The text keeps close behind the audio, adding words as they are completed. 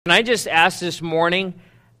And I just asked this morning,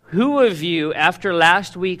 who of you, after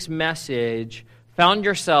last week's message, found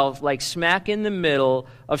yourself like smack in the middle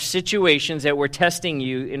of situations that were testing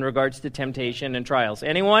you in regards to temptation and trials?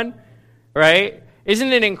 Anyone? Right?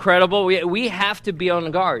 Isn't it incredible? We have to be on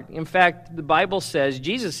guard. In fact, the Bible says,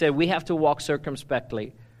 Jesus said, we have to walk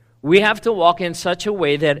circumspectly. We have to walk in such a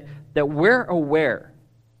way that we're aware.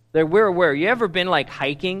 That we're aware. You ever been like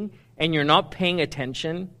hiking and you're not paying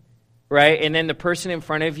attention? Right? And then the person in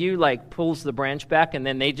front of you like pulls the branch back and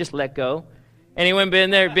then they just let go. Anyone been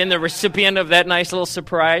there, been the recipient of that nice little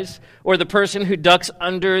surprise? Or the person who ducks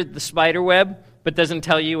under the spider web but doesn't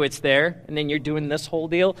tell you it's there, and then you're doing this whole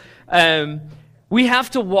deal? We have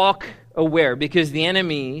to walk aware because the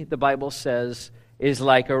enemy, the Bible says, is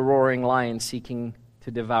like a roaring lion seeking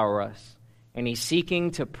to devour us. And he's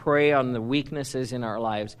seeking to prey on the weaknesses in our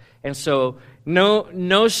lives. And so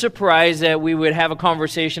no surprise that we would have a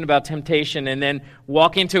conversation about temptation and then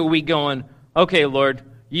walk into a week going, okay, Lord,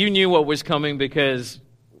 you knew what was coming because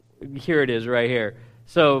here it is right here.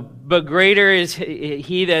 So, but greater is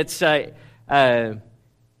he that's in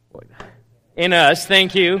us.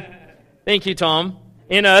 Thank you. Thank you, Tom.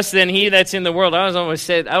 In us than he that's in the world. I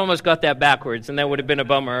almost got that backwards, and that would have been a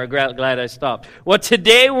bummer. I'm glad I stopped. Well,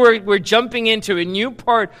 today we're jumping into a new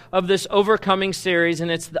part of this overcoming series,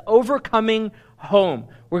 and it's the overcoming home.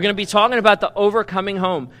 We're going to be talking about the overcoming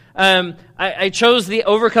home. I chose the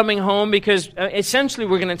overcoming home because essentially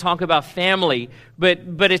we're going to talk about family,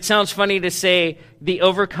 but it sounds funny to say the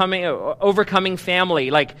overcoming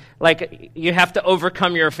family, like you have to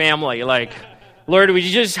overcome your family. Like, Lord, would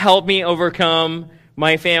you just help me overcome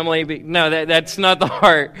my family? No, that's not the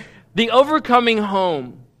heart. The overcoming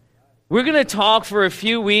home. We're going to talk for a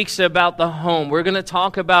few weeks about the home. We're going to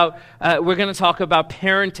talk about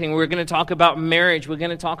parenting. We're going to talk about marriage. We're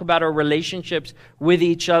going to talk about our relationships with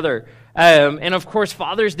each other. And of course,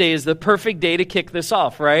 Father's Day is the perfect day to kick this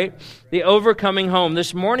off, right? The overcoming home.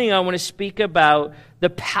 This morning, I want to speak about the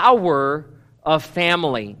power of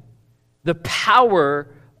family. The power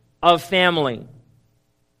of family.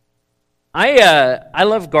 I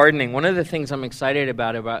love gardening. One of the things I'm excited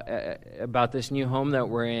about this new home that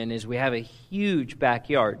we're in is we have a huge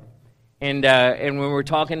backyard, and when we're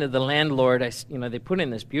talking to the landlord, they put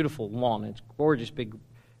in this beautiful lawn. It's gorgeous, big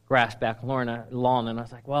grass back lawn, and I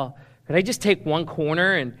was like, well, could I just take one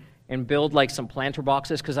corner and build like some planter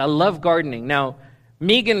boxes? Because I love gardening. Now,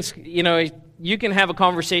 Megan's, you can have a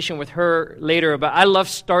conversation with her later about. I love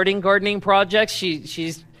starting gardening projects.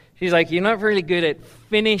 She's like, you're not really good at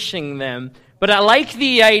finishing them. But I like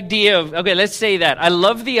the idea of, okay, let's say that. I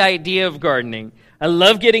love the idea of gardening. I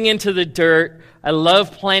love getting into the dirt. I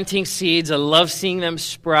love planting seeds. I love seeing them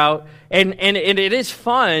sprout. And it is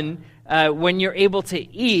fun when you're able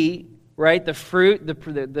to eat, right, the fruit,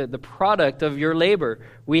 the product of your labor.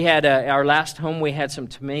 We had, our last home, we had some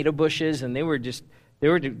tomato bushes, and they were just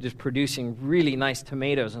producing really nice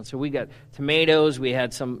tomatoes. And so we got tomatoes. We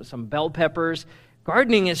had some bell peppers.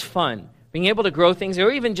 Gardening is fun. Being able to grow things,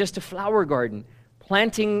 or even just a flower garden.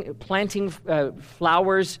 Planting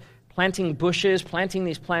flowers, planting bushes, planting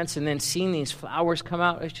these plants, and then seeing these flowers come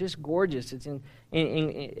out. It's just gorgeous.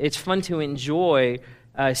 It's fun to enjoy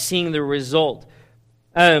seeing the result.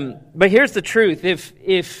 But here's the truth.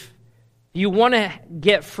 If you want to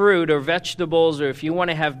get fruit or vegetables, or if you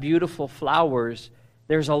want to have beautiful flowers,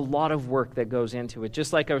 there's a lot of work that goes into it.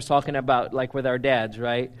 Just like I was talking about, like with our dads,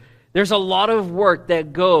 right? There's a lot of work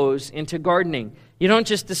that goes into gardening. You don't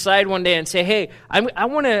just decide one day and say, "Hey, I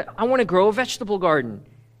want to grow a vegetable garden,"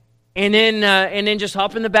 and then just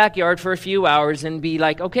hop in the backyard for a few hours and be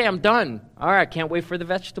like, "Okay, I'm done. All right, can't wait for the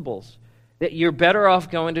vegetables." That you're better off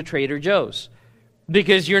going to Trader Joe's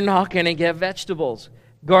because you're not going to get vegetables.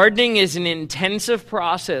 Gardening is an intensive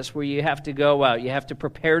process where you have to go out. You have to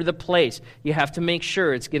prepare the place. You have to make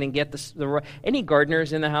sure it's going to get the right. Any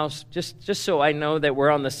gardeners in the house? Just so I know that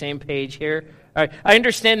we're on the same page here. All right. I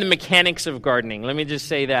understand the mechanics of gardening. Let me just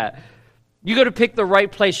say that. You got to pick the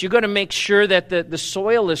right place. You got to make sure that the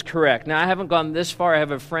soil is correct. Now, I haven't gone this far. I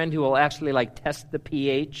have a friend who will actually test the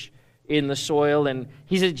pH in the soil, and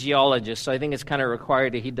he's a geologist, so I think it's kind of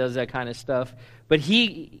required that he does that kind of stuff. But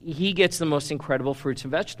he gets the most incredible fruits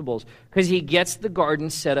and vegetables because he gets the garden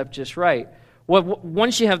set up just right. Well,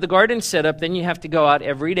 once you have the garden set up, then you have to go out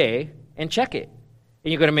every day and check it.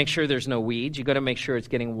 And you got to make sure there's no weeds. You got to make sure it's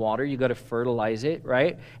getting water. You got to fertilize it,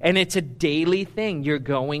 right? And it's a daily thing. You're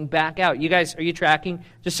going back out. You guys, are you tracking?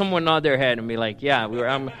 Just someone nod their head and be like, "Yeah,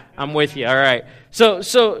 I'm with you." All right. So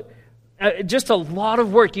just a lot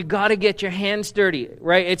of work. You got to get your hands dirty,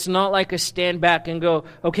 right? It's not like a stand back and go,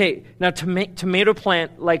 okay, now tomato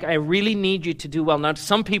plant, like I really need you to do well. Now,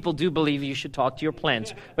 some people do believe you should talk to your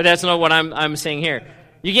plants, but that's not what I'm saying here.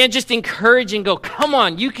 You can't just encourage and go, come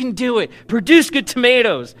on, you can do it. Produce good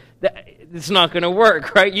tomatoes. It's not going to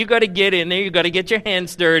work, right? You got to get in there. You got to get your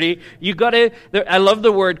hands dirty. You got to, I love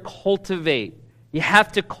the word cultivate. You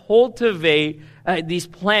have to cultivate these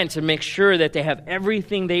plants and make sure that they have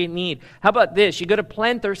everything they need. How about this? You got to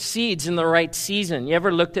plant their seeds in the right season. You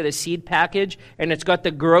ever looked at a seed package and it's got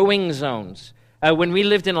the growing zones? When we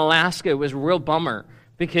lived in Alaska, it was a real bummer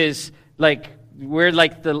because we're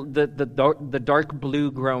like the dark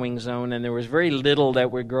blue growing zone, and there was very little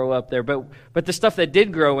that would grow up there. But the stuff that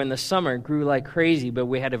did grow in the summer grew like crazy, but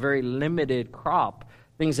we had a very limited crop.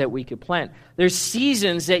 Things that we could plant. There's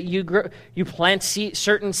seasons that you plant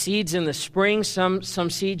certain seeds in the spring, some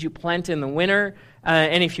seeds you plant in the winter,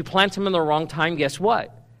 and if you plant them in the wrong time, guess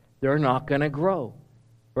what? They're not going to grow,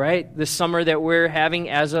 right? The summer that we're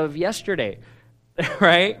having as of yesterday,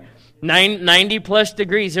 right? 90 plus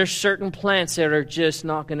degrees, there's certain plants that are just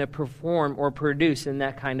not going to perform or produce in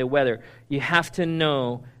that kind of weather. You have to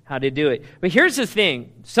know how to do it. But here's the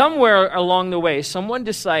thing. Somewhere along the way, someone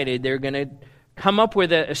decided they're going to come up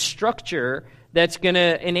with a structure that's going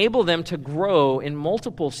to enable them to grow in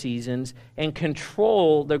multiple seasons and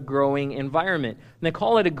control the growing environment. And they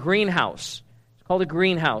call it a greenhouse. It's called a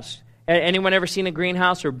greenhouse. Anyone ever seen a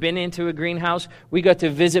greenhouse or been into a greenhouse? We got to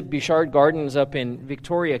visit Bouchard Gardens up in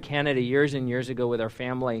Victoria, Canada, years and years ago with our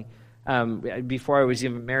family before I was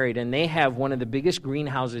even married. And they have one of the biggest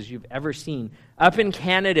greenhouses you've ever seen up in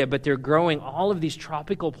Canada, but they're growing all of these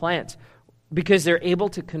tropical plants, because they're able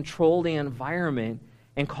to control the environment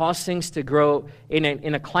and cause things to grow in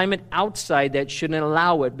a climate outside that shouldn't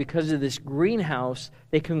allow it. Because of this greenhouse,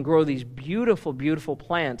 they can grow these beautiful, beautiful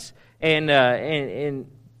plants and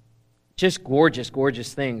just gorgeous,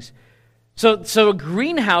 gorgeous things. So a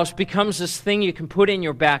greenhouse becomes this thing you can put in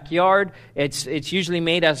your backyard. It's usually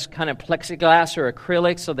made as kind of plexiglass or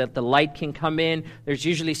acrylic so that the light can come in. There's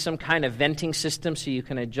usually some kind of venting system so you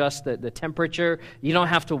can adjust the temperature. You don't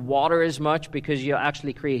have to water as much because you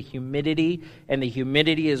actually create humidity, and the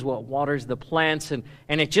humidity is what waters the plants, and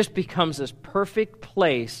it just becomes this perfect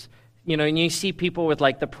place. You know, and you see people with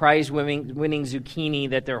like the prize-winning zucchini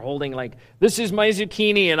that they're holding like, this is my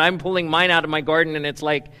zucchini, and I'm pulling mine out of my garden, and it's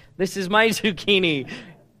like, this is my zucchini.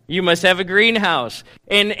 You must have a greenhouse.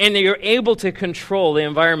 And you're able to control the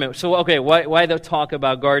environment. So, okay, why the talk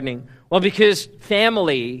about gardening? Well, because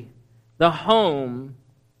family, the home,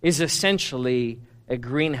 is essentially a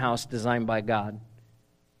greenhouse designed by God.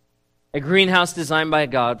 A greenhouse designed by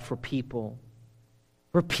God for people.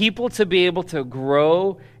 For people to be able to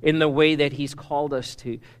grow in the way that He's called us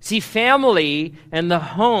to. See, family and the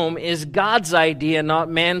home is God's idea, not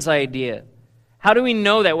man's idea. How do we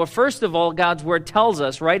know that? Well, first of all, God's Word tells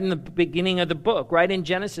us right in the beginning of the book, right in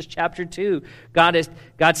Genesis chapter 2, God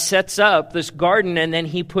sets up this garden, and then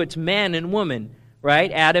He puts man and woman,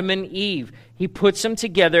 right? Adam and Eve. He puts them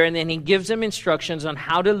together, and then He gives them instructions on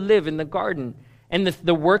how to live in the garden and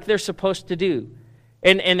the work they're supposed to do.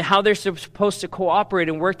 And how they're supposed to cooperate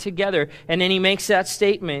and work together. And then He makes that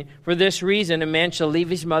statement, for this reason, a man shall leave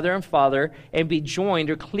his mother and father and be joined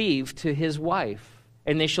or cleaved to his wife.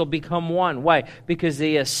 And they shall become one. Why? Because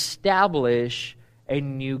they establish a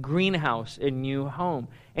new greenhouse, a new home.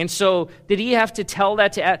 And so, did He have to tell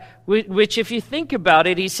that to Adam? Which, if you think about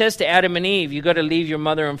it, He says to Adam and Eve, you got to leave your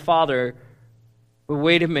mother and father. But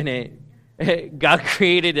wait a minute. God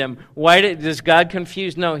created them. Why does God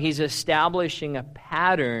confuse? No, He's establishing a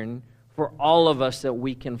pattern for all of us that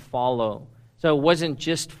we can follow. So it wasn't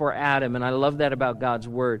just for Adam, and I love that about God's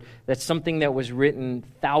Word. That's something that was written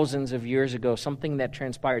thousands of years ago, something that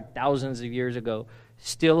transpired thousands of years ago,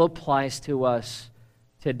 still applies to us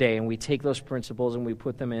today. And we take those principles and we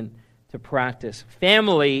put them into practice.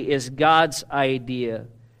 Family is God's idea.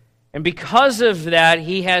 And because of that,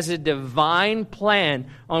 He has a divine plan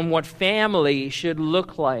on what family should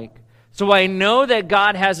look like. So I know that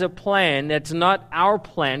God has a plan that's not our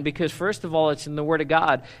plan because, first of all, it's in the Word of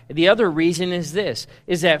God. The other reason is this,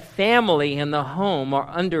 is that family and the home are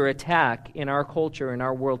under attack in our culture, in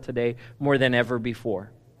our world today, more than ever before.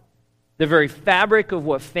 The very fabric of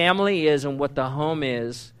what family is and what the home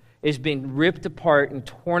is being ripped apart and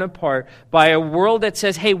torn apart by a world that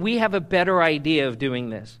says, hey, we have a better idea of doing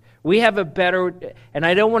this. We have a better, and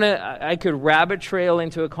I don't want to, I could rabbit trail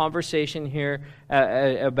into a conversation here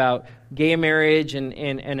about gay marriage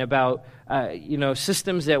and about,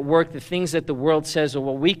 systems that work, the things that the world says,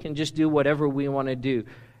 well, we can just do whatever we want to do.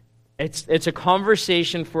 It's a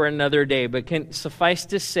conversation for another day, but can suffice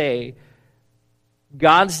to say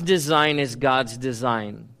God's design is God's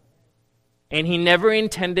design. And He never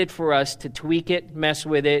intended for us to tweak it, mess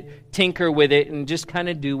with it, tinker with it, and just kind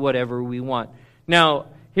of do whatever we want. Now,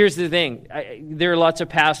 here's the thing. There are lots of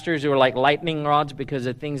pastors who are like lightning rods because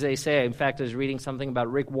of things they say. In fact, I was reading something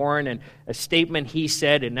about Rick Warren and a statement he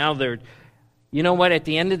said, and now they're... You know what? At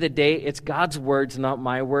the end of the day, it's God's words, not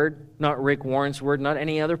my word, not Rick Warren's word, not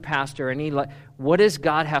any other pastor. What does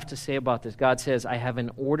God have to say about this? God says, I have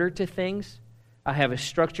an order to things. I have a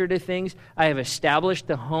structure to things. I have established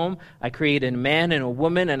the home. I created a man and a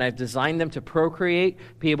woman, and I've designed them to procreate,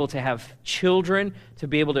 be able to have children, to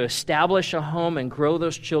be able to establish a home and grow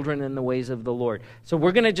those children in the ways of the Lord. So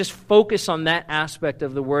we're going to just focus on that aspect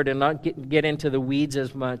of the word and not get into the weeds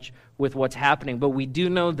as much with what's happening. But we do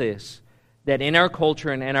know this, that in our culture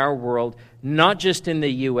and in our world, not just in the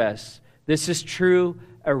U.S., this is true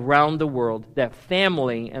around the world, that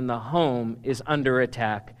family and the home is under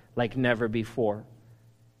attack like never before.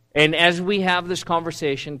 And as we have this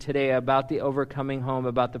conversation today about the overcoming home,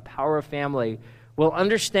 about the power of family, we'll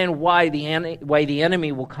understand why the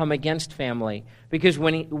enemy will come against family. Because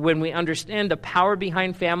when we understand the power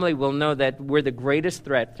behind family, we'll know that we're the greatest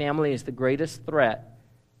threat. Family is the greatest threat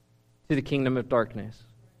to the kingdom of darkness.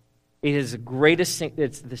 It is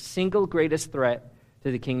it's the single greatest threat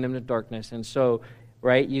to the kingdom of darkness. And so,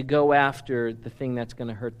 right, you go after the thing that's going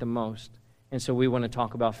to hurt the most. And so we want to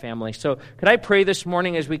talk about family. So could I pray this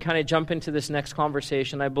morning as we kind of jump into this next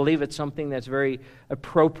conversation? I believe it's something that's very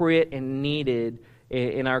appropriate and needed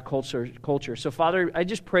in our culture. So Father, I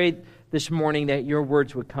just pray this morning that your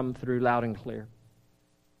words would come through loud and clear.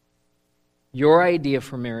 Your idea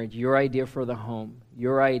for marriage, your idea for the home,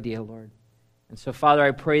 your idea, Lord. And so Father,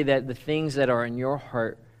 I pray that the things that are in your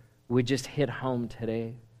heart would just hit home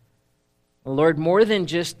today. Lord, more than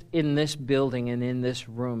just in this building and in this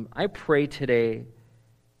room, I pray today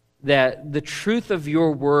that the truth of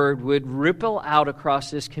your word would ripple out across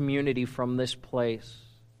this community from this place.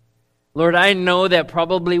 Lord, I know that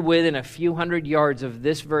probably within a few hundred yards of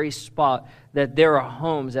this very spot, that there are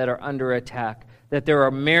homes that are under attack, that there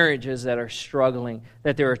are marriages that are struggling,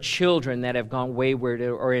 that there are children that have gone wayward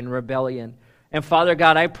or in rebellion. And Father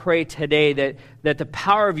God, I pray today that the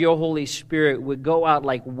power of your Holy Spirit would go out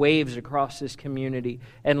like waves across this community.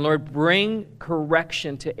 And Lord, bring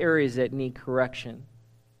correction to areas that need correction.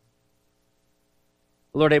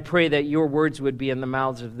 Lord, I pray that your words would be in the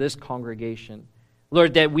mouths of this congregation.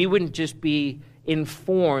 Lord, that we wouldn't just be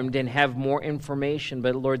informed and have more information,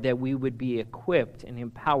 but Lord, that we would be equipped and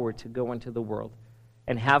empowered to go into the world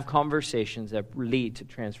and have conversations that lead to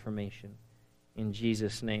transformation. In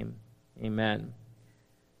Jesus' name. Amen.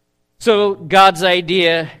 So God's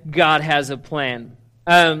idea, God has a plan.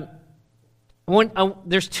 There's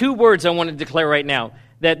two words I want to declare right now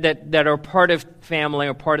that are part of family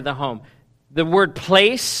or part of the home. The word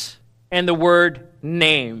place and the word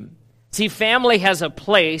name. See, family has a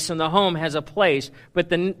place and the home has a place, but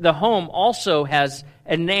the home also has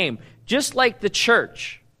a name. Just like the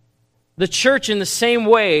church. The church in the same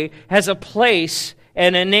way has a place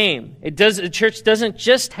and a name. The church doesn't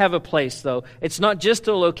just have a place, though. It's not just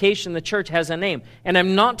a location. The church has a name. And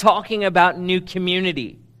I'm not talking about New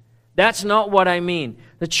Community. That's not what I mean.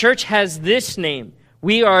 The church has this name.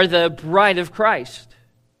 We are the bride of Christ.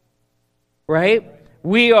 Right?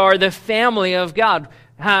 We are the family of God.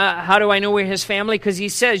 How do I know we're His family? Because He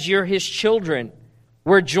says you're His children.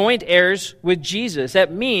 We're joint heirs with Jesus.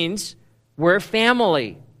 That means we're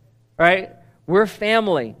family. Right? We're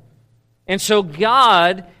family. And so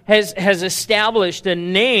God has established a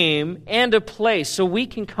name and a place so we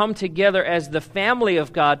can come together as the family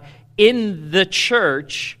of God in the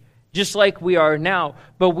church, just like we are now.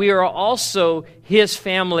 But we are also His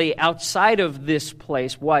family outside of this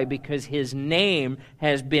place. Why? Because His name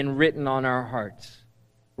has been written on our hearts.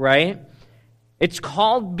 Right? It's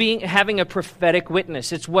called having a prophetic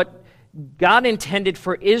witness. It's what God intended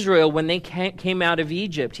for Israel when they came out of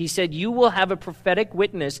Egypt. He said, you will have a prophetic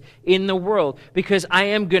witness in the world because I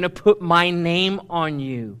am going to put my name on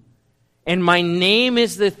you. And my name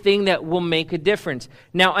is the thing that will make a difference.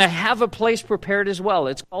 Now, I have a place prepared as well.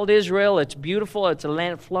 It's called Israel. It's beautiful. It's a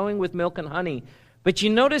land flowing with milk and honey. But you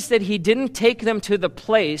notice that He didn't take them to the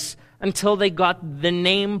place until they got the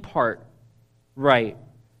name part right.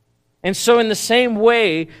 And so in the same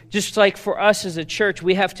way, just like for us as a church,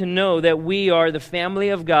 we have to know that we are the family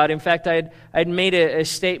of God. In fact, I'd made a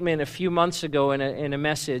statement a few months ago in a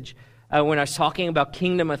message when I was talking about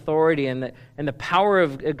kingdom authority and the power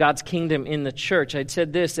of God's kingdom in the church. I'd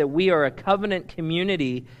said this, that we are a covenant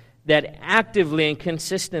community that actively and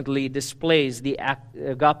consistently displays the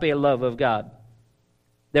agape love of God.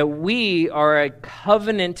 That we are a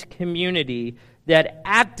covenant community that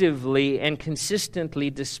actively and consistently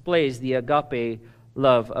displays the agape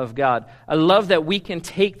love of God. A love that we can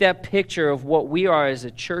take that picture of what we are as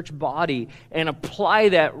a church body and apply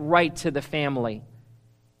that right to the family.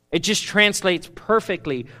 It just translates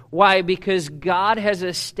perfectly. Why? Because God has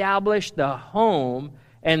established the home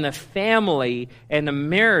and the family and the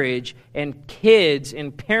marriage and kids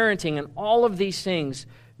and parenting and all of these things,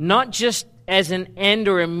 not just as an end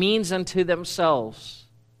or a means unto themselves.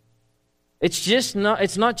 It's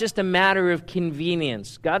not just a matter of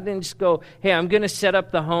convenience. God didn't just go, hey, I'm going to set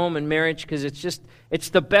up the home and marriage because it's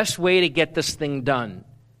the best way to get this thing done.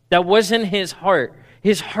 That wasn't His heart.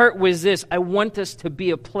 His heart was this: I want us to be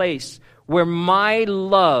a place where my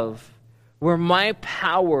love, where my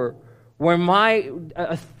power, where my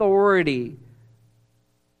authority,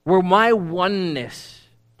 where my oneness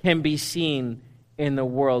can be seen in the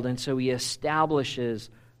world. And so He establishes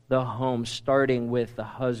the home, starting with the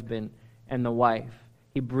husband and the wife.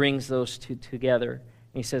 He brings those two together. And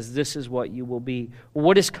He says, this is what you will be.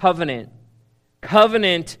 What is covenant?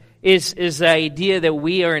 Covenant is the idea that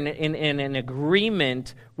we are in an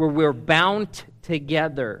agreement where we're bound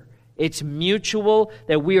together. It's mutual,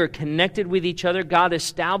 that we are connected with each other. God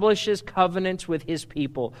establishes covenants with His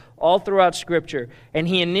people all throughout Scripture. And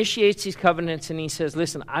He initiates these covenants and He says,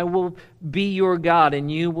 listen, I will be your God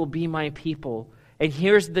and you will be my people. And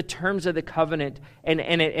here's the terms of the covenant, and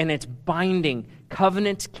it's binding.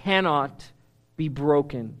 Covenants cannot be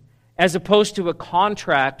broken. As opposed to a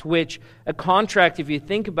contract, which a contract, if you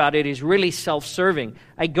think about it, is really self-serving.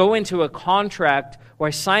 I go into a contract, or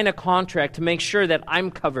I sign a contract to make sure that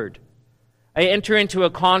I'm covered. I enter into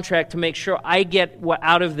a contract to make sure I get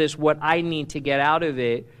out of this what I need to get out of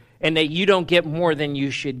it, and that you don't get more than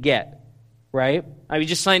you should get. Right? I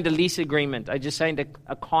just signed a lease agreement. I just signed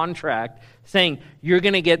a contract saying, you're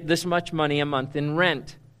going to get this much money a month in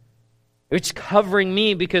rent. It's covering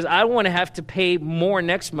me because I don't want to have to pay more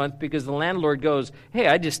next month because the landlord goes, hey,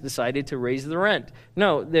 I just decided to raise the rent.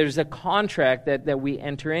 No, there's a contract that we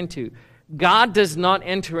enter into. God does not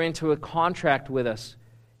enter into a contract with us.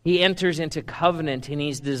 He enters into covenant, and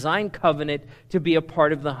He's designed covenant to be a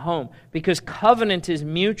part of the home because covenant is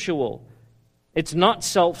mutual. It's not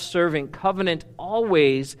self-serving. Covenant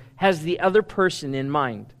always has the other person in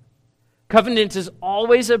mind. Covenant is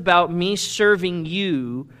always about me serving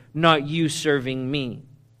you, not you serving me.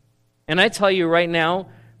 And I tell you right now,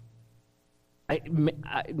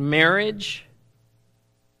 marriage,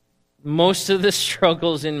 most of the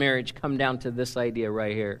struggles in marriage come down to this idea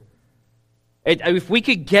right here. If we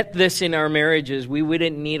could get this in our marriages, we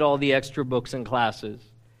wouldn't need all the extra books and classes.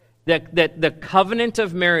 That the covenant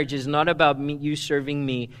of marriage is not about you serving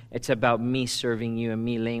me, it's about me serving you and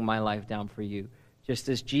me laying my life down for you, just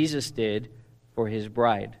as Jesus did for His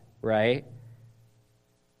bride, right?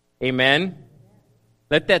 Amen?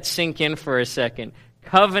 Let that sink in for a second.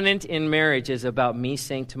 Covenant in marriage is about me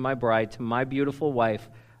saying to my bride, to my beautiful wife,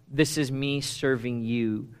 this is me serving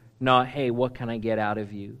you, not, hey, what can I get out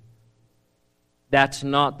of you? That's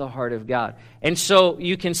not the heart of God. And so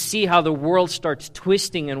you can see how the world starts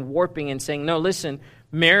twisting and warping and saying, no, listen,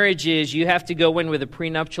 marriage is you have to go in with a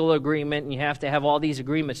prenuptial agreement and you have to have all these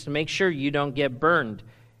agreements to make sure you don't get burned.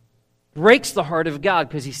 Breaks the heart of God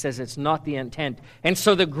because He says it's not the intent. And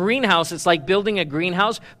so the greenhouse, it's like building a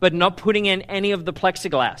greenhouse but not putting in any of the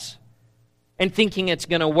plexiglass and thinking it's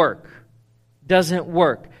going to work. Doesn't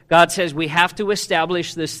work. God says we have to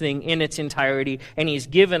establish this thing in its entirety, and He's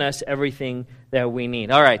given us everything that we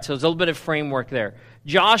need. All right, so there's a little bit of framework there.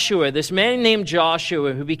 Joshua, this man named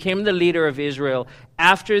Joshua, who became the leader of Israel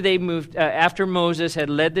after Moses had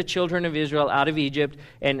led the children of Israel out of Egypt,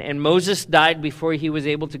 and Moses died before he was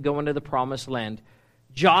able to go into the promised land.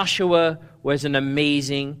 Joshua was an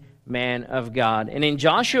amazing man of God. And in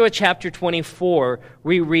Joshua chapter 24,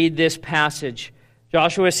 we read this passage.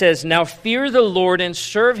 Joshua says, now fear the Lord and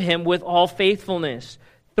serve Him with all faithfulness.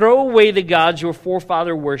 Throw away the gods your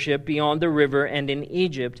forefather worshipped beyond the river and in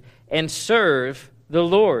Egypt, and serve the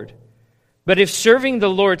Lord. But if serving the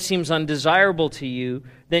Lord seems undesirable to you,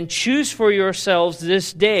 then choose for yourselves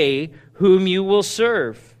this day whom you will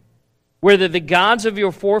serve, whether the gods of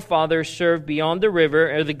your forefathers served beyond the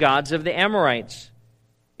river or the gods of the Amorites,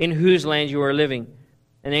 in whose land you are living.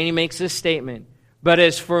 And then he makes this statement, but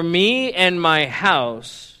as for me and my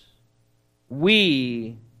house,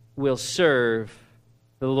 we will serve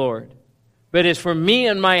the Lord. But as for me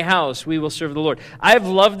and my house, we will serve the Lord. I've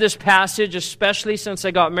loved this passage, especially since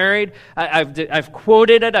I got married. I've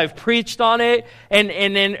quoted it, I've preached on it, and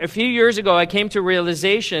then a few years ago I came to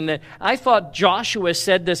realization that I thought Joshua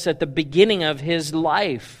said this at the beginning of his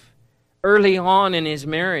life. early on in his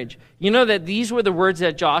marriage. You know that these were the words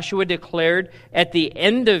that Joshua declared at the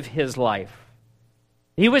end of his life.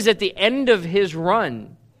 He was at the end of his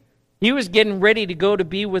run. He was getting ready to go to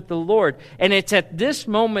be with the Lord. And it's at this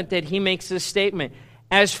moment that he makes this statement.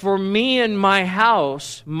 As for me and my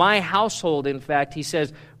house, my household, in fact, he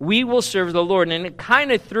says, we will serve the Lord. And it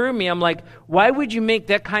kind of threw me. I'm like, why would you make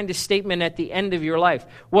that kind of statement at the end of your life?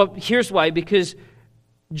 Well, here's why. Because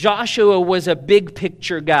Joshua was a big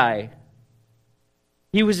picture guy.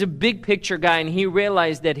 He was a big picture guy, and he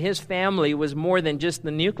realized that his family was more than just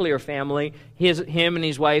the nuclear family, him and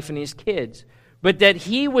his wife and his kids, but that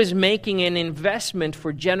he was making an investment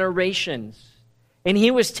for generations. And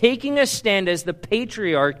he was taking a stand as the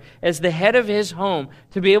patriarch, as the head of his home,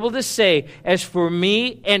 to be able to say, as for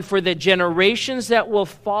me and for the generations that will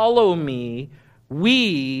follow me,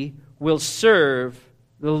 we will serve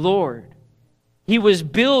the Lord. He was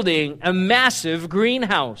building a massive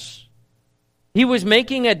greenhouse. He was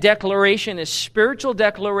making a declaration, a spiritual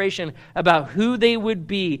declaration about who they would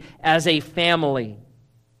be as a family,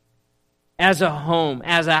 as a home,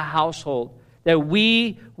 as a household, that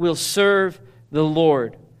we will serve the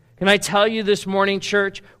Lord. Can I tell you this morning,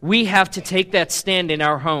 church, we have to take that stand in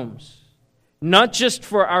our homes, not just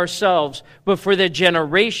for ourselves, but for the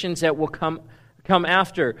generations that will come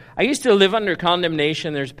after. I used to live under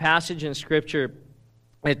condemnation. There's a passage in Scripture.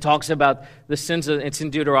 It talks about the sins of, it's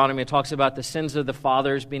in Deuteronomy, it talks about the sins of the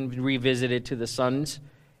fathers being revisited to the sons.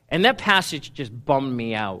 And that passage just bummed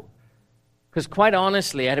me out. Because quite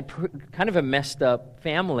honestly, I had kind of a messed up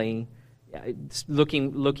family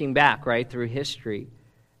looking back, right, through history.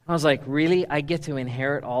 I was like, really? I get to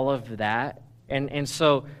inherit all of that? And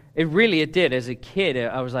so it did. As a kid,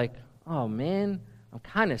 I was like, oh man, I'm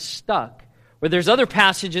kind of stuck. But there's other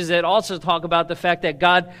passages that also talk about the fact that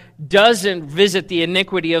God doesn't visit the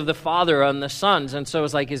iniquity of the father on the sons. And so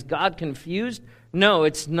it's like, is God confused? No,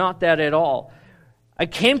 it's not that at all. I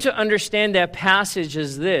came to understand that passage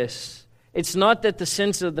as this. It's not that the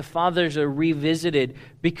sins of the fathers are revisited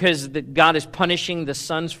because God is punishing the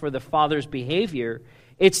sons for the father's behavior.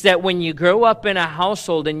 It's that when you grow up in a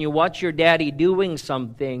household and you watch your daddy doing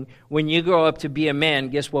something, when you grow up to be a man,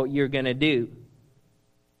 guess what you're going to do?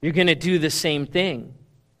 You're going to do the same thing.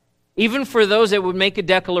 Even for those that would make a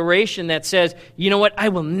declaration that says, you know what, I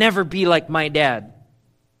will never be like my dad.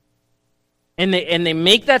 And they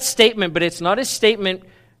make that statement, but it's not a statement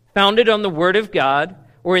founded on the Word of God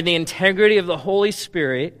or the integrity of the Holy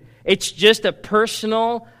Spirit. It's just a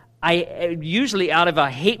personal, usually out of I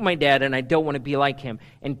hate my dad and I don't want to be like him.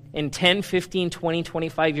 And 10, 15, 20,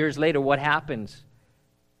 25 years later, what happens?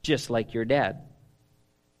 Just like your dad.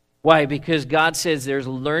 Why? Because God says there's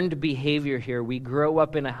learned behavior here. We grow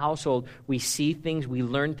up in a household. We see things. We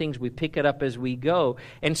learn things. We pick it up as we go.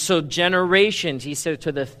 And so generations, he said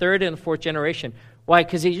to the third and fourth generation. Why?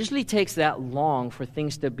 Because it usually takes that long for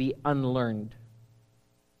things to be unlearned.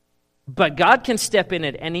 But God can step in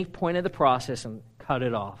at any point of the process and cut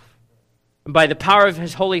it off. And by the power of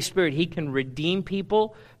His Holy Spirit, He can redeem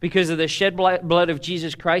people because of the shed blood of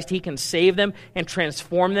Jesus Christ. He can save them and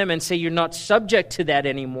transform them and say, you're not subject to that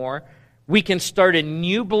anymore. We can start a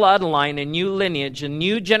new bloodline, a new lineage, a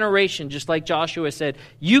new generation, just like Joshua said.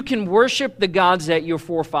 You can worship the gods that your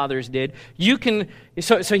forefathers did. You can.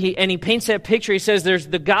 He paints that picture. He says, there's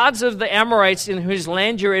the gods of the Amorites in whose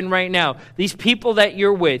land you're in right now. These people that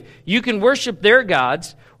you're with. You can worship their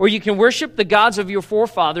gods, or you can worship the gods of your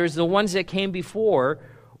forefathers, the ones that came before,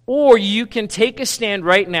 or you can take a stand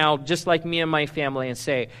right now, just like me and my family, and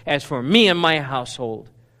say, as for me and my household,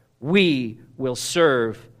 we will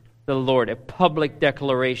serve the Lord. A public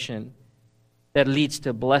declaration that leads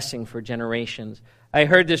to blessing for generations. I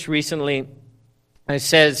heard this recently. It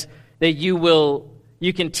says that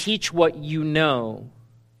you can teach what you know,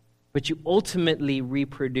 but you ultimately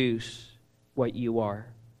reproduce what you are.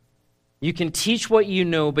 You can teach what you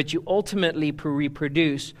know, but you ultimately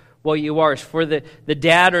reproduce what you are. For the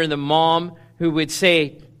dad or the mom who would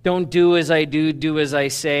say, don't do as I do, do as I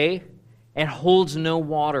say, it holds no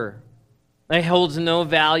water. It holds no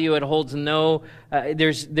value. It holds no,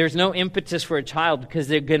 there's no impetus for a child because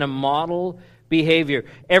they're going to model behavior.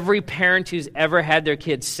 Every parent who's ever had their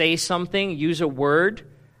kids say something, use a word,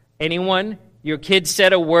 anyone, your kid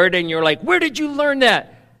said a word and you're like, where did you learn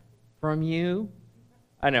that? From you?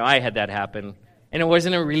 I know, I had that happen. And it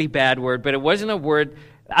wasn't a really bad word, but it wasn't a word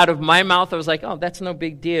out of my mouth. I was like, oh, that's no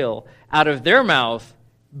big deal. Out of their mouth,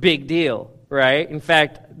 big deal, right? In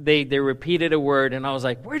fact, they repeated a word, and I was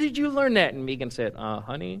like, where did you learn that? And Megan said,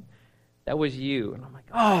 honey, that was you. And I'm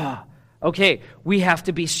like, okay. We have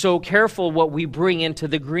to be so careful what we bring into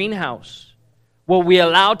the greenhouse, what we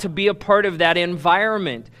allow to be a part of that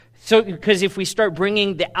environment. So, because if we start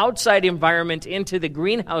bringing the outside environment into the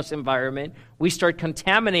greenhouse environment, we start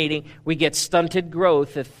contaminating, we get stunted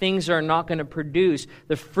growth, the things are not going to produce,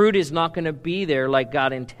 the fruit is not going to be there like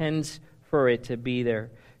God intends for it to be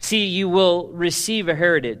there. See, you will receive a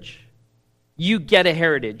heritage. You get a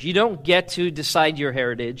heritage. You don't get to decide your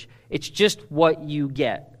heritage. It's just what you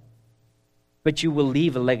get. But you will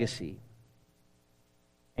leave a legacy.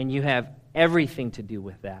 And you have everything to do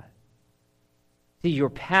with that. See,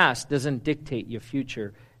 your past doesn't dictate your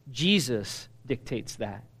future. Jesus dictates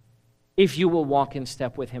that. If you will walk in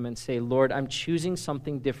step with him and say, Lord, I'm choosing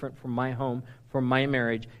something different for my home, for my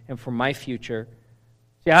marriage, and for my future.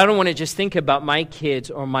 See, I don't want to just think about my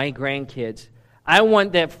kids or my grandkids. I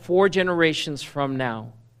want that 4 generations from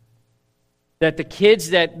now, that the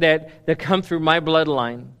kids that come through my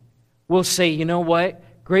bloodline will say, you know what?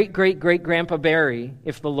 Great-great-great-grandpa Barry,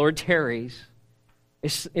 if the Lord tarries,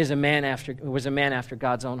 was a man after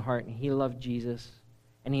God's own heart, and he loved Jesus,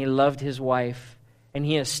 and he loved his wife, and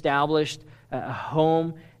he established a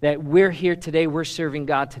home that we're here today, we're serving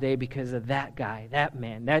God today because of that guy, that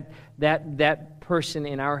man, that person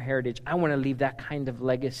in our heritage. I want to leave that kind of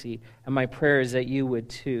legacy, and my prayer is that you would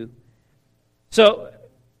too. So,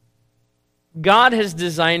 God has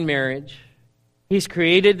designed marriage. He's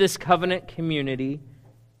created this covenant community.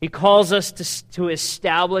 He calls us to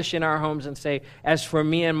establish in our homes and say, as for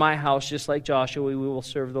me and my house, just like Joshua, we will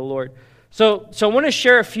serve the Lord. So I want to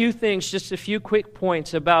share a few things, just a few quick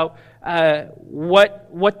points about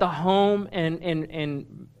what the home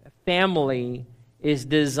and family is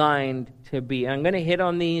designed to be. I'm going to hit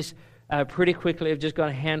on these pretty quickly. I've just got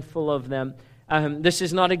a handful of them. This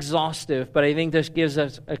is not exhaustive, but I think this gives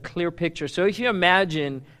us a clear picture. So if you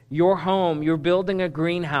imagine your home, you're building a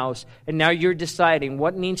greenhouse, and now you're deciding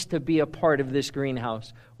what needs to be a part of this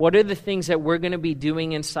greenhouse. What are the things that we're going to be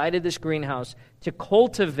doing inside of this greenhouse to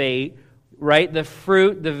cultivate, right, the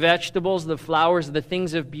fruit, the vegetables, the flowers, the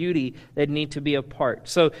things of beauty that need to be a part.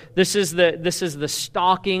 So this is the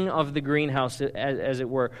stocking of the greenhouse, as it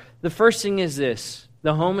were. The first thing is this: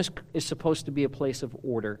 the home is supposed to be a place of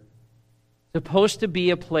order. Supposed to be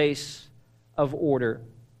a place of order.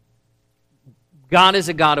 God is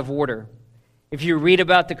a God of order. If you read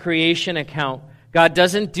about the creation account, God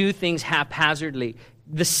doesn't do things haphazardly.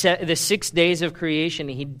 The 6 days of creation,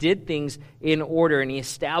 he did things in order, and he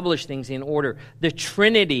established things in order. The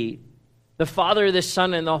Trinity, the Father, the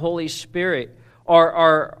Son, and the Holy Spirit,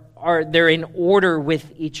 they're in order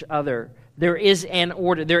with each other. There is an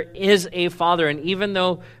order. There is a Father, and even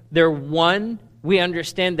though they're one, we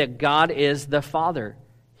understand that God is the Father.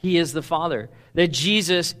 He is the Father. That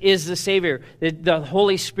Jesus is the Savior. That the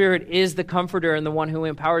Holy Spirit is the Comforter and the one who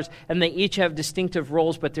empowers. And they each have distinctive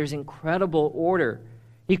roles, but there's incredible order.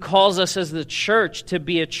 He calls us as the church to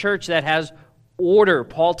be a church that has order.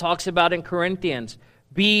 Paul talks about in Corinthians.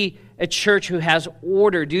 Be a church who has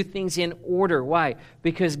order. Do things in order. Why?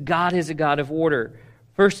 Because God is a God of order.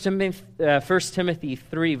 1 Timothy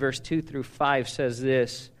 3, verse 2 through 5 says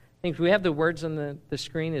this. I think, do we have the words on the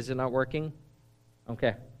screen? Is it not working?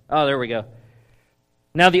 Okay. Oh, there we go.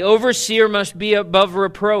 Now the overseer must be above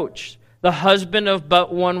reproach, the husband of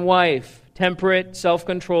but one wife, temperate,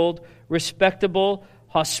 self-controlled, respectable,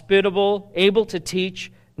 hospitable, able to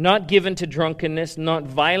teach, not given to drunkenness, not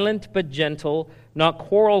violent but gentle, not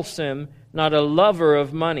quarrelsome, not a lover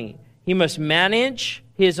of money. He must manage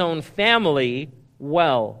his own family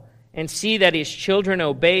well and see that his children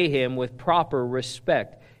obey him with proper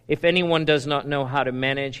respect. If anyone does not know how to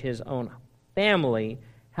manage his own family,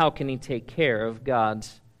 how can he take care of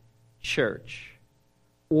God's church?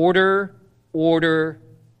 Order, order,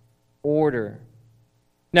 order.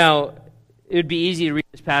 Now, it would be easy to read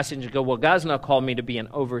this passage and go, well, God's not called me to be an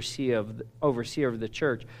overseer of the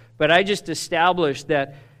church. But I just established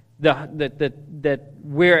that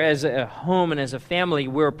we're, as a home and as a family,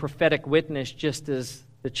 we're a prophetic witness just as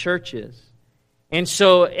the church is. And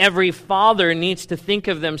so every father needs to think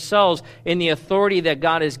of themselves in the authority that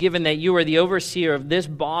God has given, that you are the overseer of this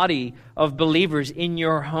body of believers in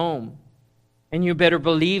your home. And you better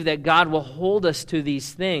believe that God will hold us to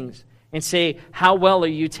these things and say, how well are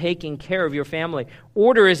you taking care of your family?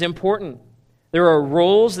 Order is important. There are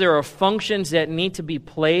roles, there are functions that need to be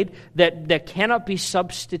played that cannot be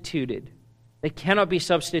substituted. They cannot be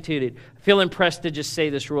substituted. I feel impressed to just say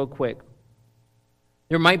this real quick.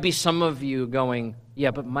 There might be some of you going,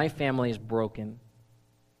 yeah, but my family is broken.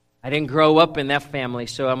 I didn't grow up in that family,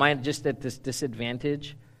 so am I just at this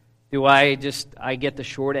disadvantage? I get the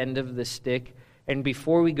short end of the stick? And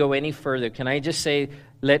before we go any further, can I just say,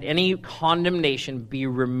 let any condemnation be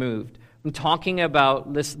removed. I'm talking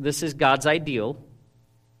about this is God's ideal.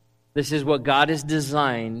 This is what God has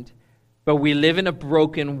designed. But we live in a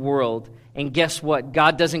broken world. And guess what?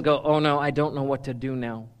 God doesn't go, oh no, I don't know what to do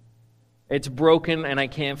now. It's broken and I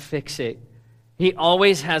can't fix it. He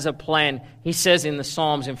always has a plan. He says in the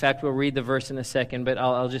Psalms, in fact, we'll read the verse in a second, but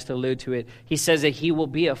I'll just allude to it. He says that He will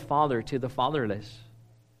be a father to the fatherless.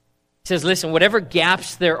 He says, listen, whatever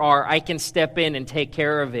gaps there are, I can step in and take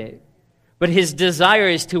care of it. But His desire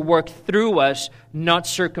is to work through us, not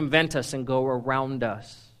circumvent us and go around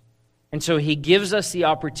us. And so He gives us the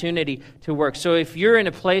opportunity to work. So if you're in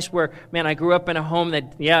a place where, man, I grew up in a home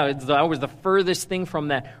that, I was the furthest thing from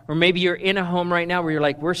that. Or maybe you're in a home right now where you're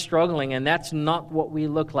like, we're struggling, and that's not what we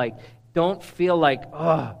look like. Don't feel like,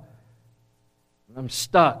 oh, I'm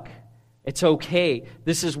stuck. It's okay.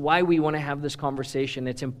 This is why we want to have this conversation.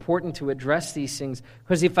 It's important to address these things.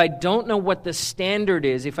 Because if I don't know what the standard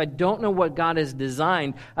is, if I don't know what God has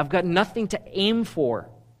designed, I've got nothing to aim for.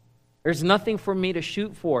 There's nothing for me to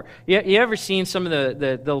shoot for. You ever seen some of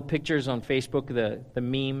the pictures on Facebook, the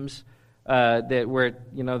memes, that where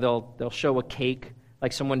they'll show a cake,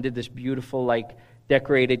 like someone did this beautiful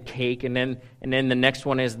decorated cake, and then the next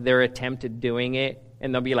one is their attempt at doing it,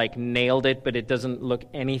 and they'll be like nailed it, but it doesn't look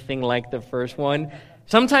anything like the first one.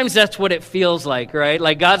 Sometimes that's what it feels like, right?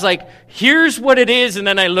 Like God's like, here's what it is, and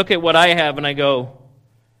then I look at what I have and I go,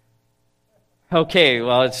 okay,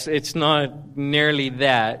 well it's not nearly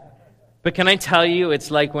that. But can I tell you,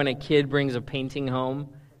 it's like when a kid brings a painting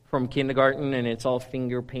home from kindergarten and it's all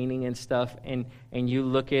finger painting and stuff, and you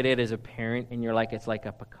look at it as a parent and you're like, it's like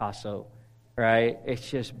a Picasso, right? It's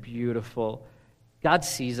just beautiful. God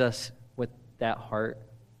sees us with that heart.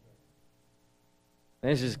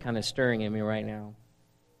 This is kind of stirring in me right now.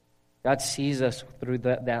 God sees us through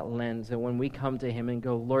that lens, and when we come to Him and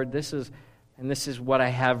go, Lord, this is what I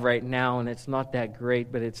have right now, and it's not that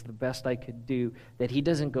great, but it's the best I could do, that He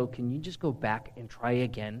doesn't go, can you just go back and try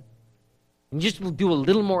again? And just do a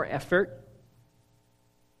little more effort?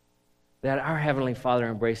 That our Heavenly Father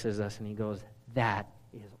embraces us, and He goes, that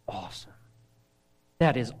is awesome.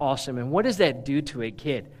 That is awesome. And what does that do to a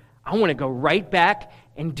kid? I want to go right back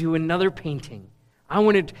and do another painting.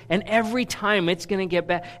 And every time it's going to get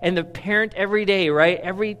back. And the parent every day, right?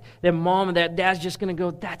 The mom and that dad's just going to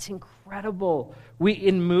go, that's incredible.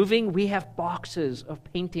 In moving, we have boxes of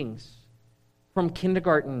paintings from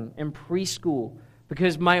kindergarten and preschool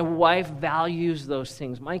because my wife values those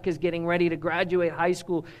things. Mike is getting ready to graduate high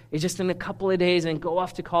school. It's just in a couple of days and go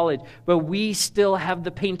off to college. But we still have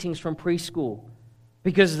the paintings from preschool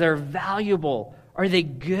because they're valuable. Are they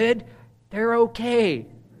good? They're okay.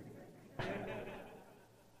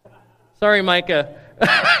 Sorry, Micah.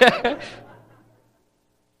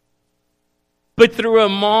 But through a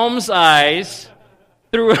mom's eyes,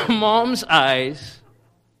 they're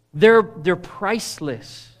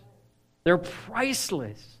priceless. They're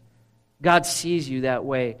priceless. God sees you that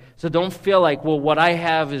way. So don't feel like, well, what I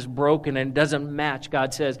have is broken and doesn't match.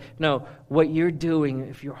 God says, no, what you're doing,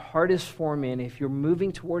 if your heart is for me and if you're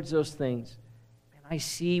moving towards those things, man, I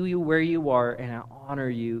see you where you are and I honor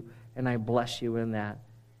you and I bless you in that.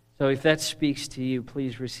 So if that speaks to you,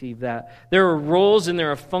 please receive that. There are roles and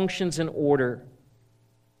there are functions in order.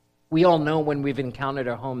 We all know when we've encountered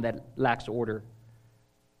a home that lacks order,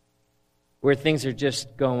 where things are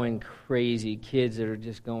just going crazy, kids that are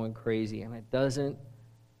just going crazy, and it doesn't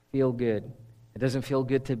feel good. It doesn't feel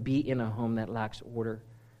good to be in a home that lacks order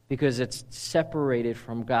because it's separated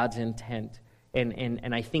from God's intent.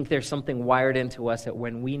 And I think there's something wired into us that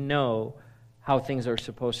when we know how things are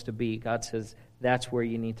supposed to be, God says, that's where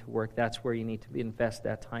you need to work. That's where you need to invest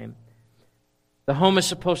that time. The home is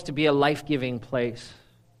supposed to be a life-giving place.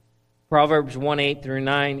 Proverbs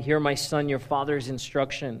 1:8-9, hear, my son, your father's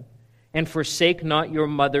instruction, and forsake not your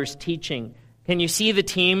mother's teaching. Can you see the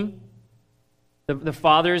team? The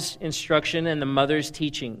father's instruction and the mother's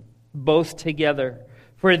teaching, both together.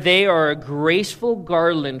 For they are a graceful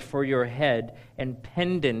garland for your head and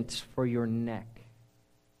pendants for your neck.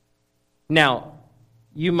 Now,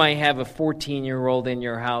 you might have a 14-year-old in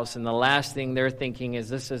your house, and the last thing they're thinking is,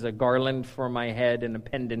 this is a garland for my head and a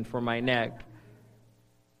pendant for my neck.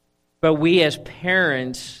 But we as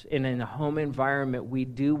parents in a home environment, we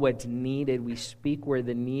do what's needed. We speak where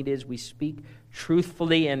the need is. We speak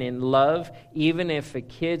truthfully and in love. Even if the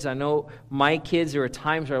kids, I know my kids, there are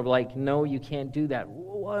times where I'm like, no, you can't do that.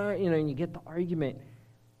 And you get the argument.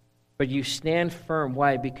 But you stand firm.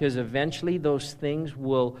 Why? Because eventually those things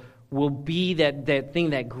will be that thing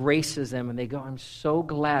that graces them. And they go, I'm so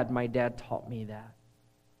glad my dad taught me that.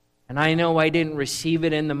 And I know I didn't receive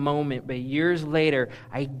it in the moment, but years later,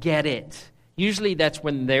 I get it. Usually that's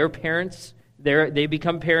when their parents, they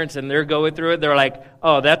become parents and they're going through it. They're like,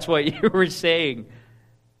 oh, that's what you were saying.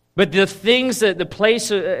 But the things that the place,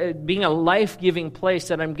 being a life-giving place,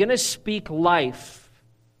 that I'm going to speak life.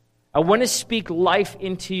 I want to speak life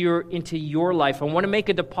into your life. I want to make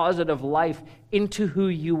a deposit of life into who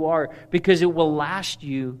you are, because it will last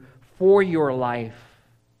you for your life.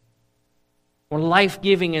 We're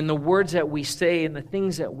life-giving in the words that we say and the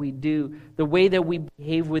things that we do, the way that we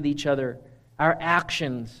behave with each other, our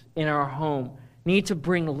actions in our home need to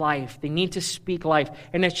bring life. They need to speak life.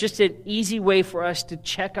 And it's just an easy way for us to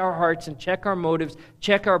check our hearts and check our motives,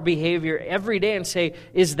 check our behavior every day and say,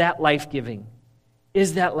 is that life-giving?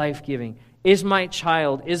 Is that life-giving? Is my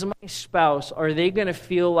child, is my spouse, are they going to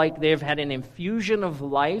feel like they've had an infusion of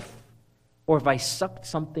life, or have I sucked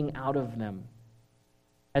something out of them?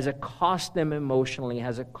 Has it cost them emotionally?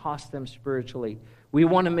 Has it cost them spiritually? We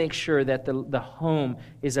want to make sure that the home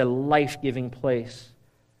is a life-giving place.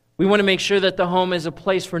 We want to make sure that the home is a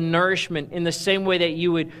place for nourishment in the same way that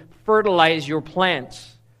you would fertilize your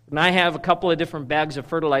plants. And I have a couple of different bags of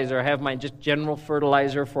fertilizer. I have my just general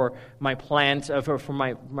fertilizer for my plants, for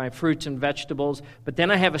my fruits and vegetables. But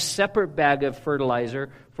then I have a separate bag of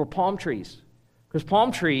fertilizer for palm trees.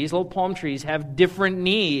 Because little palm trees, have different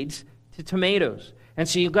needs to tomatoes. And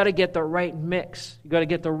so you've got to get the right mix. You've got to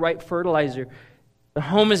get the right fertilizer. The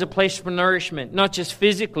home is a place for nourishment, not just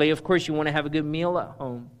physically. Of course, you want to have a good meal at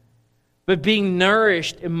home. But being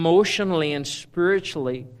nourished emotionally and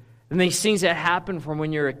spiritually. And these things that happen from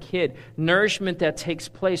when you're a kid. Nourishment that takes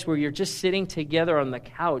place where you're just sitting together on the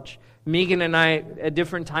couch. Megan and I, at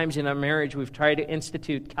different times in our marriage, we've tried to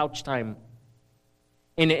institute couch time.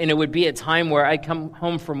 And it would be a time where I'd come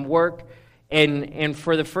home from work, and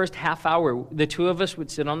for the first half hour, the two of us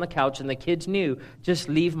would sit on the couch, and the kids knew, just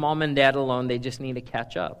leave mom and dad alone. They just need to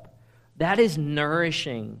catch up. That is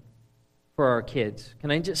nourishing for our kids. Can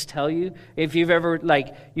I just tell you, if you've ever,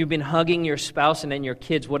 you've been hugging your spouse and then your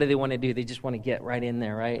kids, what do they want to do? They just want to get right in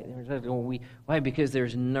there, right? Why? Because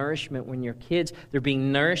there's nourishment when your kids, they're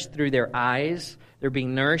being nourished through their eyes, they're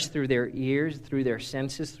being nourished through their ears, through their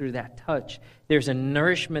senses, through that touch. There's a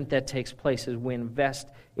nourishment that takes place as we invest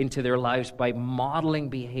into their lives by modeling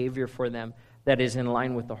behavior for them that is in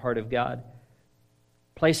line with the heart of God.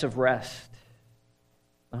 Place of rest.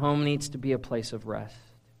 The home needs to be a place of rest.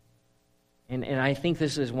 And I think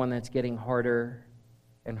this is one that's getting harder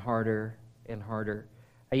and harder and harder.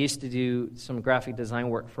 I used to do some graphic design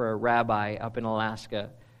work for a rabbi up in Alaska.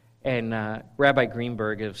 And Rabbi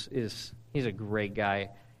Greenberg is he's a great guy.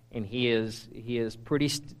 And he is pretty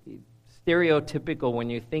stereotypical when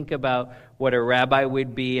you think about what a rabbi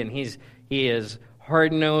would be. And he is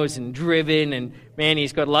hard-nosed and driven, and man,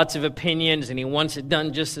 he's got lots of opinions, and he wants it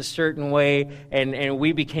done just a certain way, and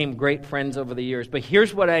we became great friends over the years. But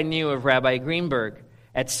here's what I knew of Rabbi Greenberg.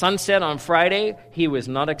 At sunset on Friday, he was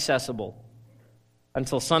not accessible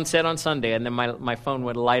until sunset on Sunday, and then my phone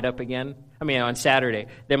would light up again. On Saturday.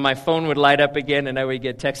 Then my phone would light up again, and I would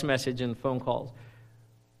get text message and phone calls.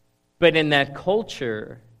 But in that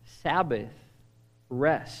culture, Sabbath,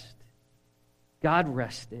 rest. God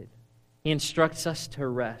rested. He instructs us to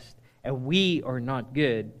rest, and we are not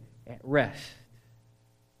good at rest.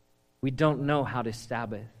 We don't know how to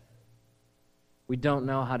Sabbath. We don't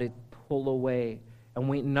know how to pull away, and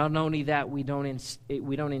not only that, we don't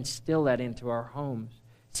instill that into our homes.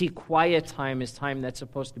 See, quiet time is time that's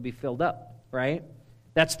supposed to be filled up, right?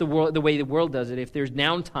 That's the way the world does it. If there's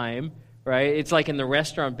downtime, right? It's like in the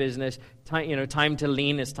restaurant business, time to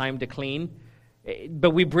lean is time to clean.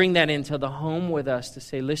 But we bring that into the home with us to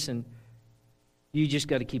say, listen, you just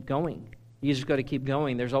got to keep going. You just got to keep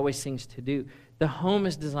going. There's always things to do. The home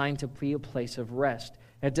is designed to be a place of rest.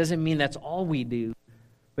 That doesn't mean that's all we do,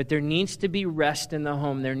 but there needs to be rest in the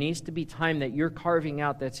home. There needs to be time that you're carving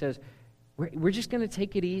out that says, we're just going to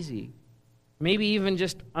take it easy. Maybe even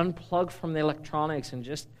just unplug from the electronics and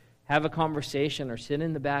just have a conversation or sit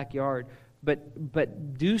in the backyard.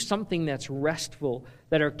 But do something that's restful,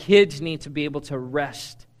 that our kids need to be able to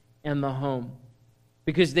rest in the home.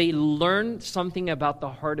 Because they learn something about the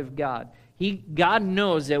heart of God. God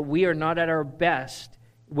knows that we are not at our best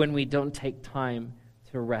when we don't take time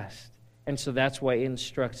to rest. And so that's why He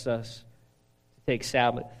instructs us to take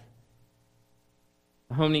Sabbath.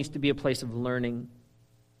 The home needs to be a place of learning.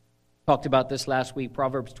 Talked about this last week,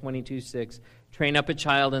 Proverbs 22:6. Train up a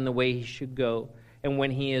child in the way he should go, and when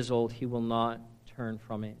he is old, he will not turn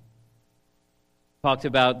from it. Talked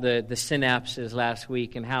about the synapses last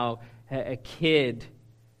week and how a kid,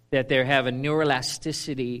 that they have a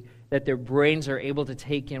neuroelasticity, that their brains are able to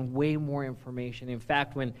take in way more information. In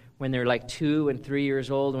fact, when they're like 2 and 3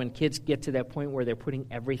 years old, when kids get to that point where they're putting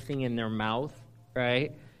everything in their mouth,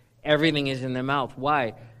 right? Everything is in their mouth.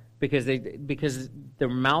 Why? because their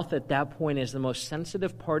mouth at that point is the most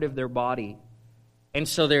sensitive part of their body. And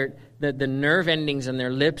so the nerve endings in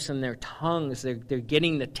their lips and their tongues, they're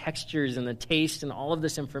getting the textures and the taste and all of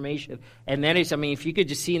this information. And that is, if you could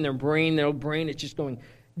just see in their brain, it's just going,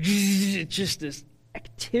 it's just this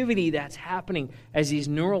activity that's happening as these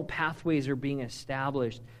neural pathways are being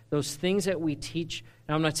established. Those things that we teach,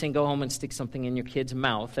 and I'm not saying go home and stick something in your kid's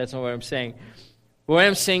mouth. That's not what I'm saying. What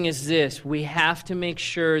I'm saying is this: we have to make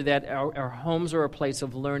sure that our homes are a place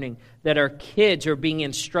of learning, that our kids are being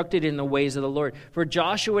instructed in the ways of the Lord. For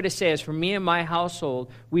Joshua to say, as for me and my household,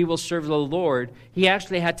 we will serve the Lord, he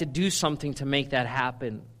actually had to do something to make that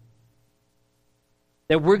happen.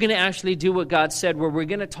 That we're going to actually do what God said, where we're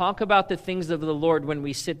going to talk about the things of the Lord when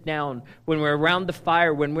we sit down, when we're around the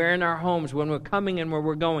fire, when we're in our homes, when we're coming and where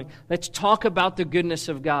we're going. Let's talk about the goodness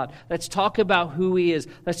of God. Let's talk about who He is.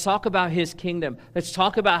 Let's talk about His kingdom. Let's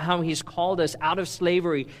talk about how He's called us out of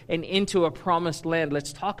slavery and into a promised land.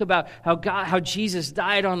 Let's talk about how Jesus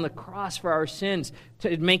died on the cross for our sins,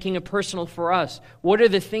 making it personal for us. What are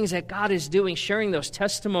the things that God is doing? Sharing those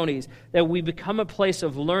testimonies, that we become a place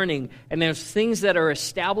of learning. And there's things that are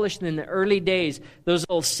established in the early days, those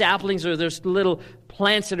little saplings or those little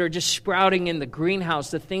plants that are just sprouting in the greenhouse,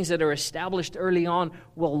 the things that are established early on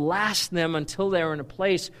will last them until they're in a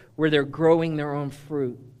place where they're growing their own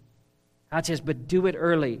fruit. God says, but do it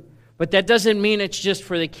early. But that doesn't mean it's just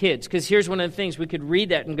for the kids, because here's one of the things, we could read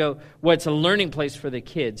that and go, well, it's a learning place for the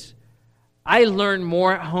kids. I learn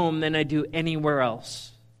more at home than I do anywhere else.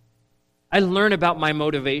 I learn about my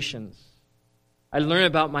motivations. I learn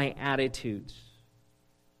about my attitudes.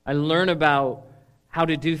 I learn about how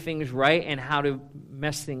to do things right and how to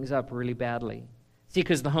mess things up really badly. See,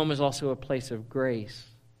 because the home is also a place of grace,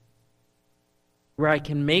 where I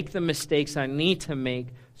can make the mistakes I need to make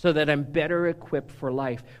so that I'm better equipped for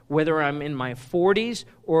life, whether I'm in my 40s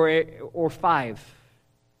or 5.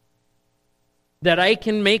 That I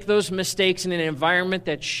can make those mistakes in an environment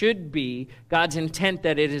that should be God's intent,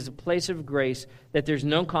 that it is a place of grace, that there's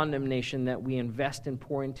no condemnation, that we invest and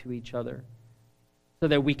pour into each other so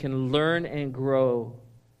that we can learn and grow.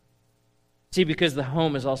 See, because the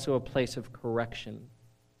home is also a place of correction.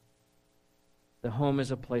 The home is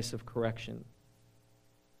a place of correction.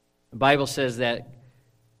 The Bible says that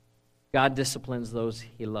God disciplines those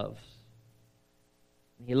He loves.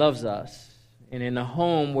 He loves us. And in a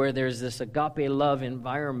home where there's this agape love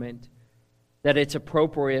environment, that it's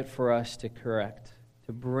appropriate for us to correct,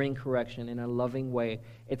 to bring correction in a loving way.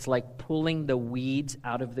 It's like pulling the weeds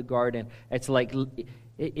out of the garden. It's like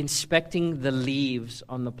inspecting the leaves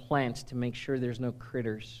on the plants to make sure there's no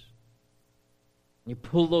critters. You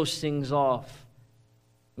pull those things off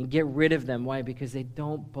and get rid of them. Why? Because they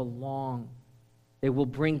don't belong. They will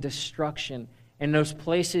bring destruction. And those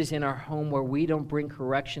places in our home where we don't bring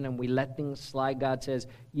correction and we let things slide, God says,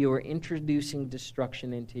 you are introducing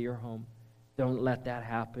destruction into your home. Don't let that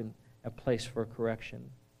happen. A place for correction.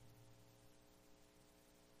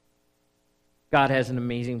 God has an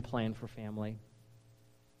amazing plan for family.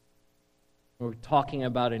 We're talking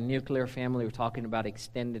about a nuclear family. We're talking about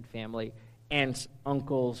extended family. Aunts,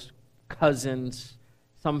 uncles, cousins.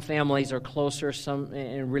 Some families are closer, some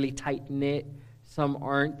and really tight-knit. Some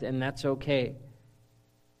aren't, and that's okay.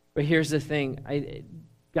 But here's the thing.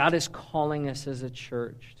 God is calling us as a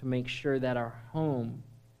church to make sure that our home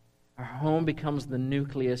becomes the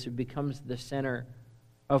nucleus. It becomes the center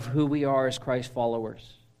of who we are as Christ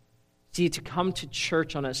followers. See, to come to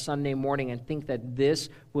church on a Sunday morning and think that this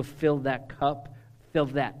will fill that cup, fill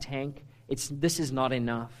that tank, this is not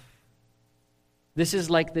enough. This is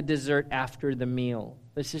like the dessert after the meal.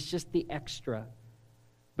 This is just the extra.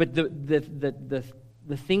 But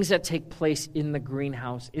the things that take place in the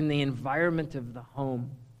greenhouse, in the environment of the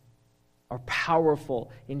home, are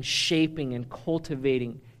powerful in shaping and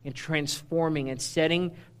cultivating and transforming and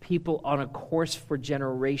setting people on a course for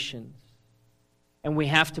generations. And we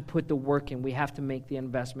have to put the work in. We have to make the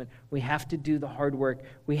investment. We have to do the hard work.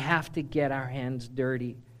 We have to get our hands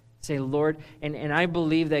dirty. Say, Lord, and I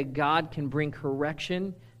believe that God can bring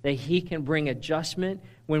correction, that He can bring adjustment.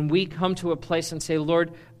 When we come to a place and say,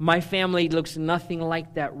 Lord, my family looks nothing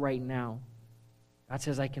like that right now. God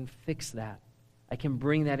says, I can fix that. I can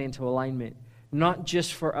bring that into alignment. Not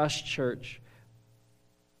just for us, church.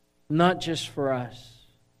 Not just for us.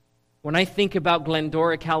 When I think about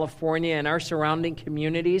Glendora, California, and our surrounding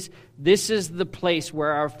communities, this is the place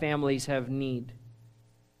where our families have need.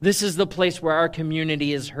 This is the place where our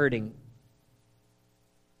community is hurting.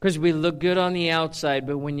 Because we look good on the outside,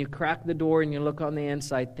 but when you crack the door and you look on the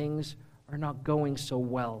inside, things are not going so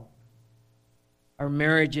well. Our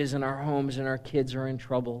marriages and our homes and our kids are in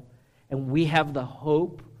trouble. And we have the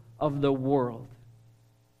hope of the world.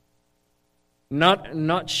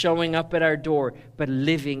 Not showing up at our door, but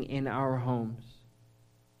living in our homes.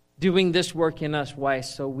 Doing this work in us. Why?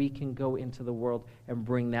 So we can go into the world and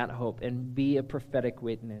bring that hope and be a prophetic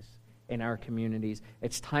witness in our communities.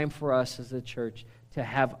 It's time for us as a church to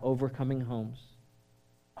have overcoming homes.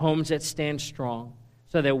 Homes that stand strong,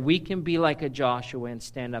 so that we can be like a Joshua and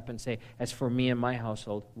stand up and say, as for me and my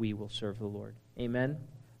household, we will serve the Lord. Amen?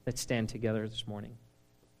 Let's stand together this morning.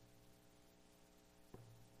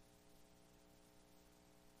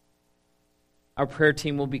 Our prayer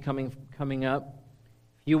team will be coming up.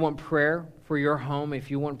 If you want prayer for your home, if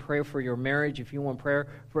you want prayer for your marriage, if you want prayer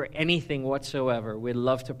for anything whatsoever, we'd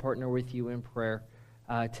love to partner with you in prayer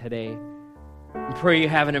today. I pray you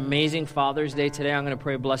have an amazing Father's Day today. I'm going to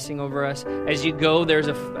pray a blessing over us. As you go, there's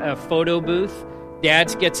a photo booth.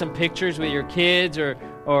 Dads, get some pictures with your kids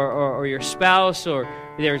or your spouse, or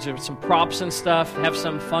there's some props and stuff. Have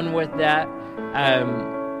some fun with that.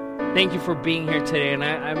 Thank you for being here today.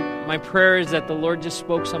 And my prayer is that the Lord just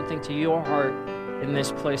spoke something to your heart in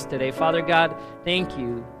this place today. Father God, thank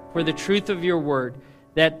you for the truth of your word,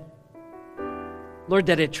 that, Lord,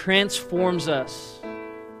 that it transforms us.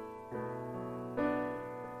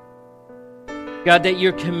 God, that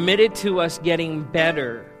you're committed to us getting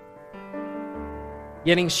better,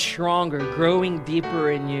 getting stronger, growing deeper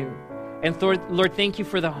in you. And Lord, thank you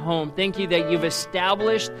for the home. Thank you that you've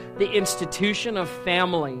established the institution of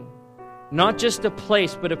family. Not just a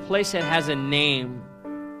place, but a place that has a name.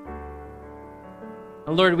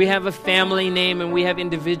 And Lord, we have a family name and we have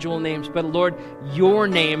individual names, but Lord, your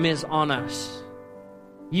name is on us.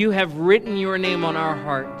 You have written your name on our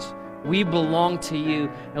hearts. We belong to you.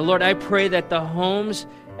 And Lord, I pray that the homes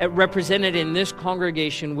represented in this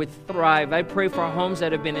congregation would thrive. I pray for homes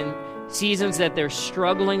that have been in seasons that they're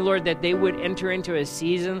struggling, Lord, that they would enter into a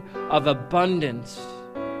season of abundance.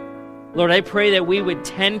 Lord, I pray that we would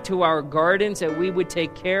tend to our gardens, that we would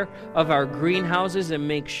take care of our greenhouses and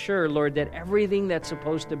make sure, Lord, that everything that's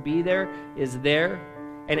supposed to be there is there,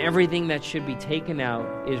 and everything that should be taken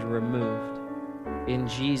out is removed. In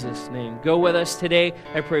Jesus' name. Go with us today.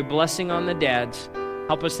 I pray blessing on the dads.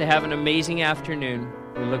 Help us to have an amazing afternoon.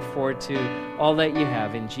 We look forward to all that you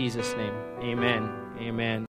have. In Jesus' name, amen. Amen.